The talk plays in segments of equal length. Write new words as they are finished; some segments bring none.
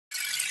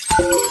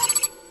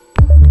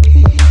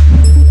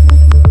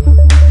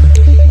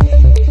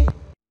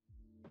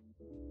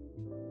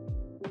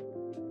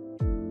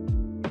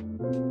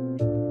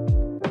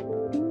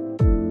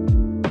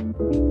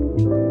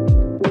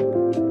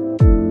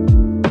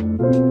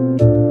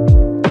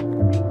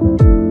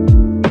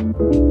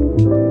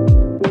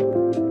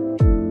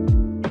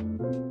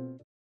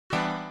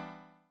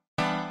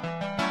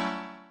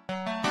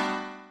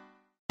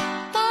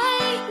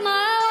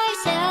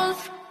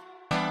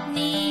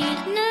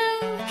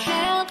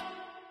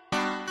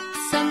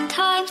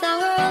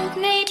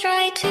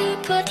to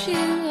put you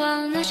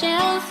on the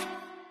shelf.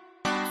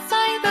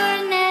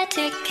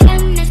 Cybernetic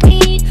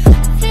chemistry,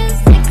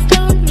 physics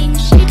don't mean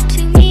shit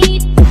to me.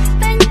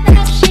 Bend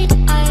that shit,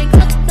 I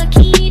got the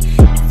key.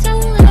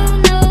 Solo,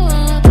 no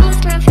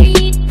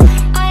apostrophe.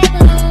 I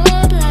blow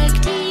up like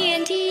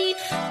TNT.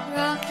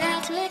 Rock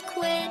that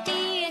liquid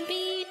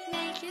D&B,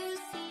 make you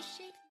see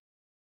shit.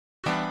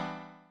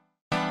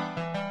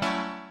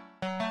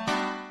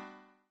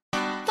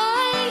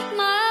 By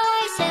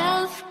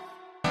myself,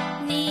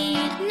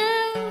 need no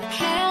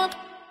help.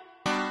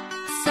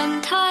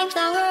 Sometimes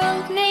the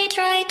world may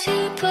try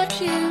to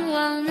put you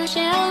on the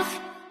shelf.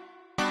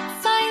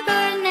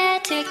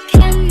 Cybernetic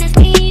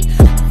chemistry,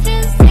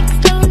 physics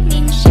don't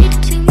mean shit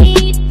to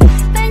me.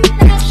 Bend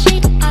that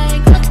shit, I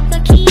got the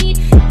key.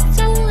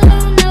 Solo,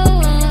 no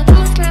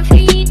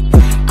apostrophe.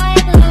 I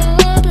blow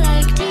up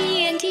like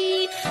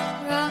TNT.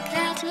 Rock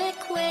that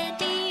liquid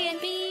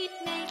D&B,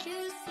 make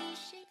you see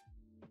shit.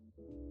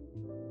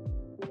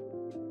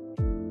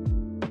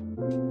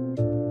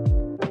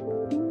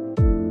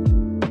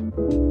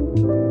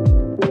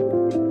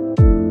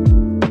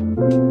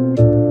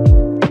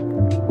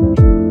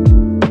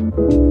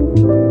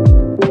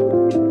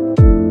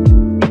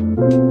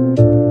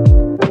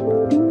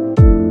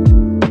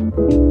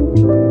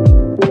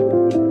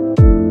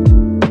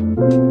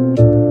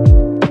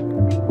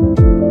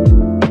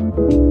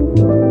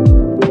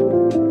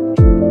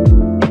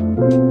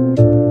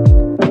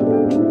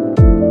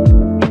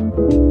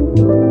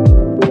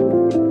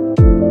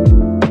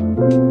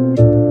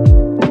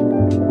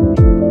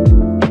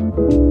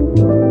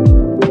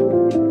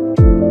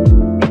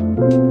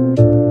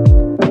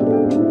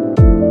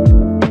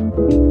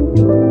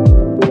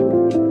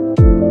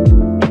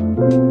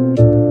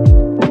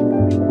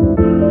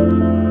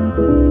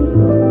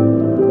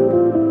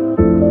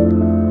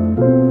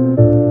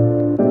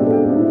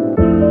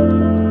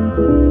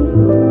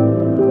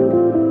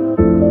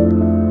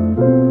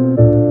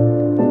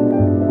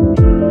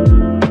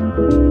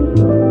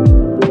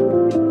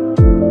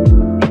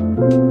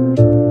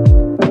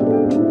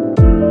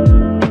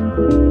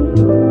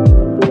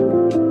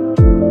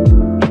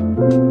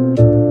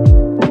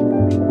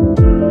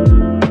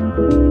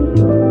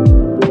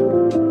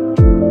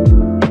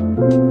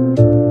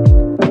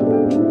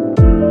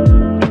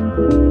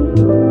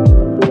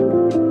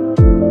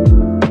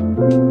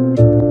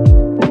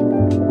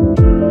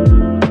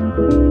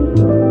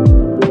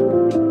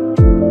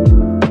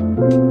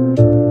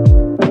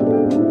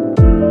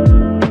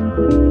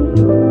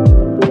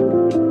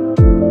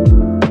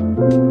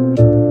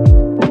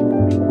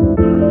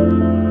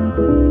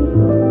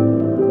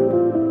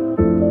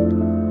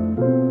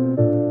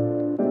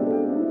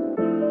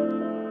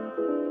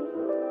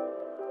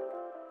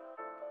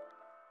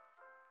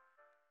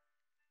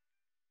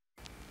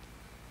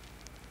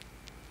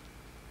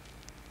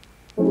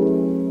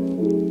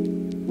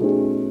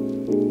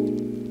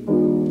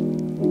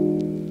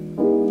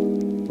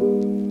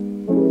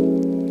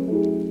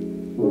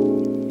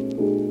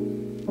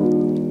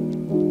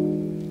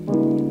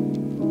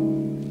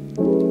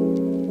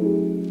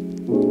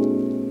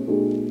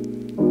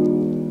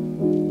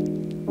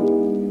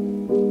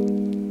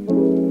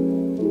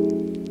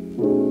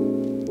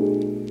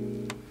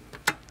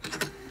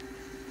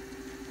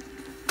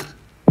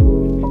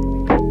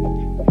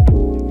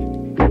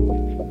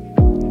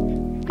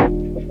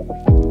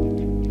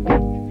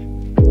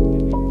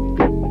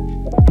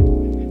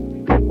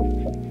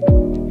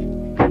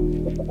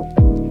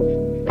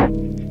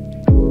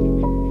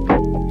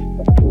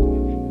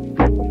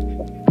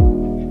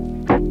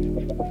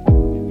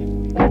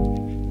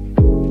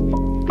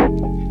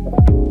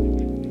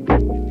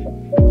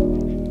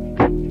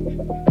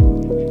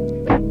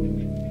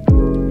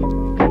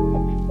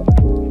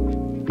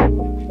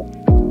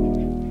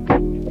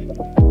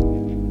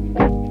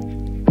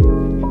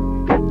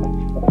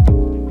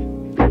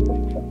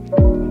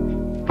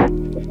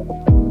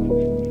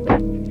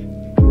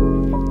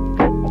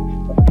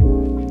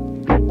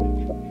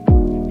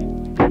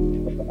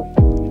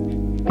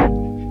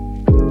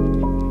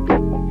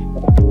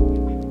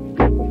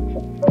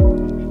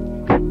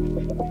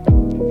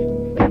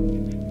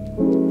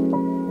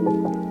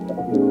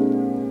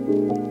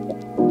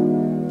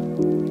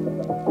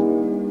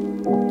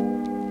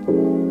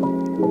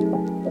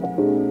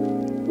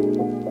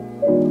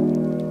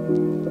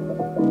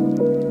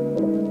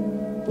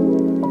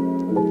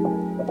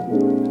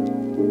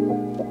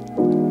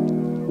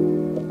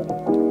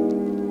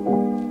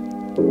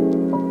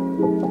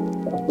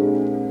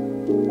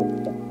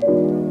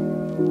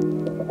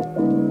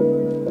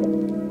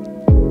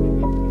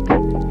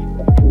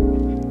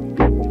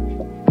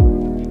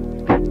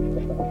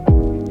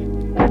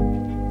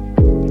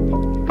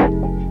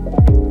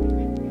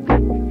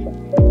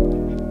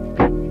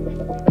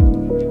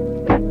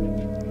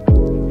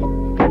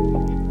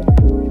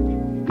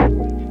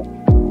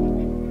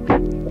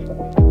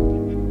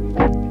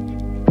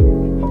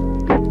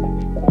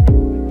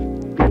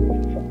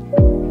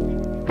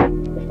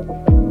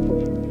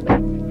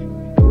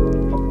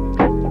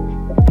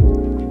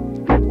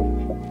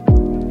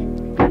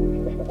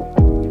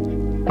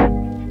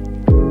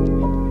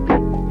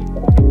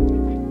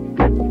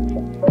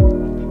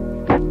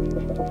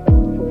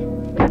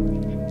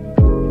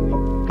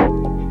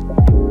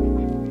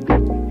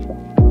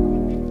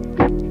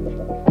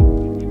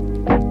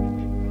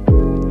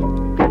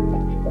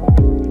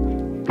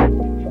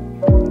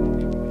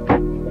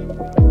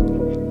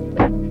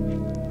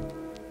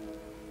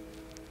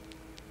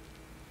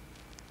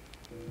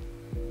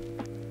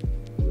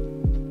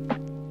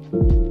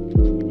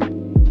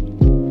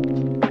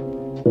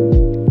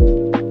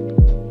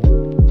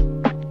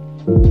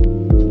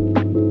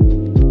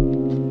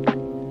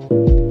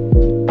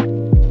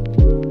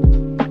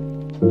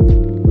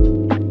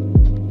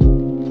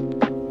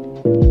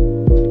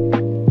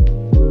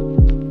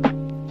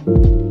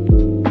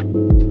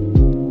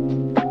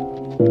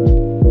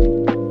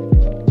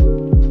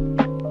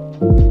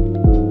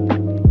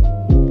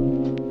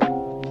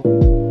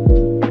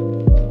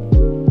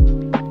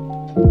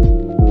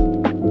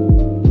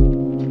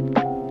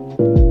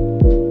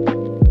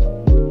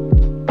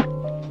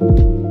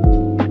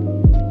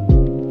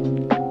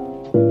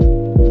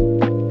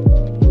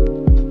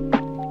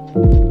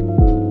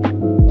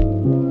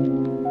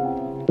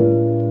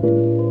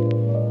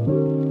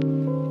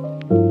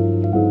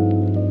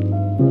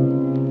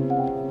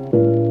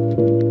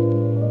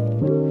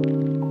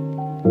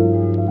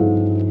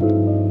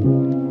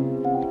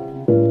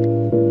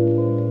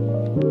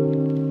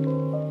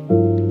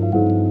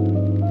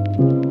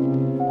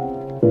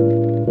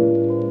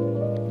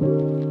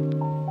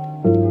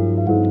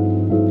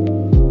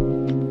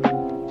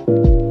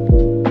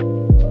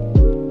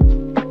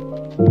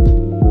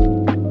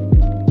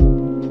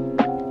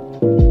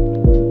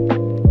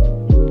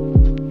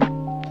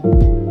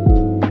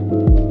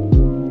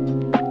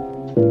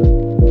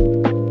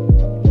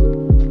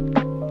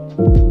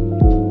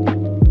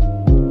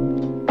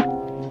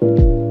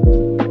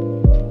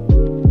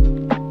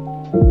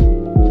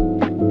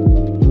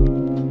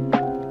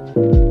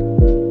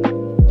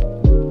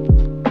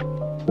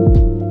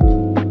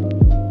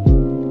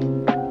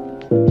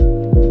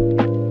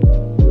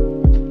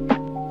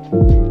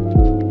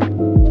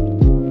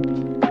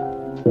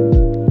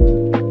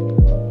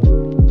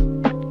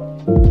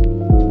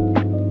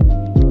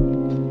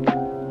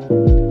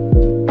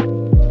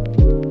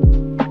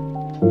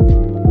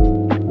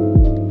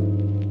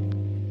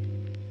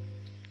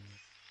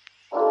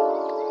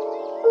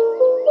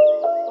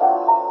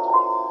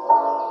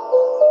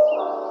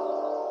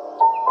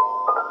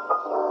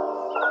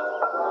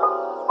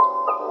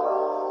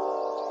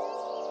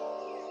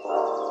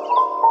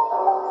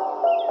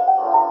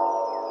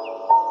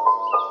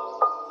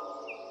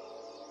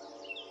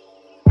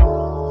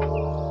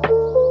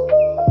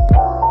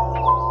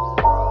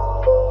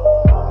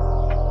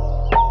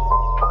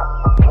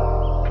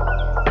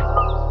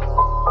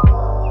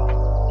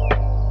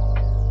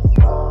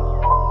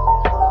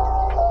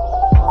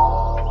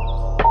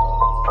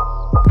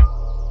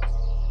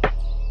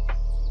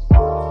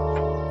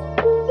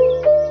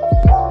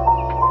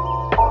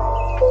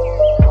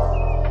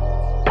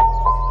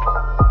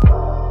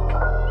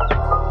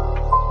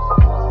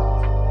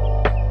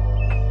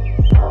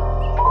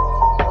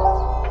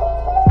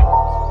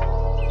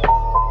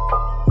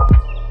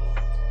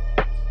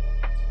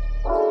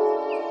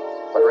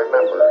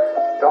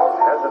 Remember, don't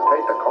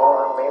hesitate to call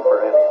on me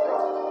for anything.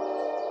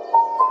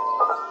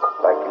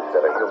 Like you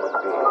said, a human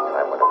being,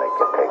 I'm going to make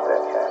you take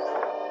that chance.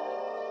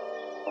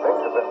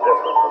 Things have been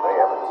different for me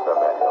ever since I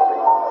met Hildy.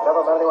 I've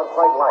never met anyone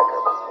quite like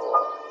her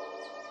before.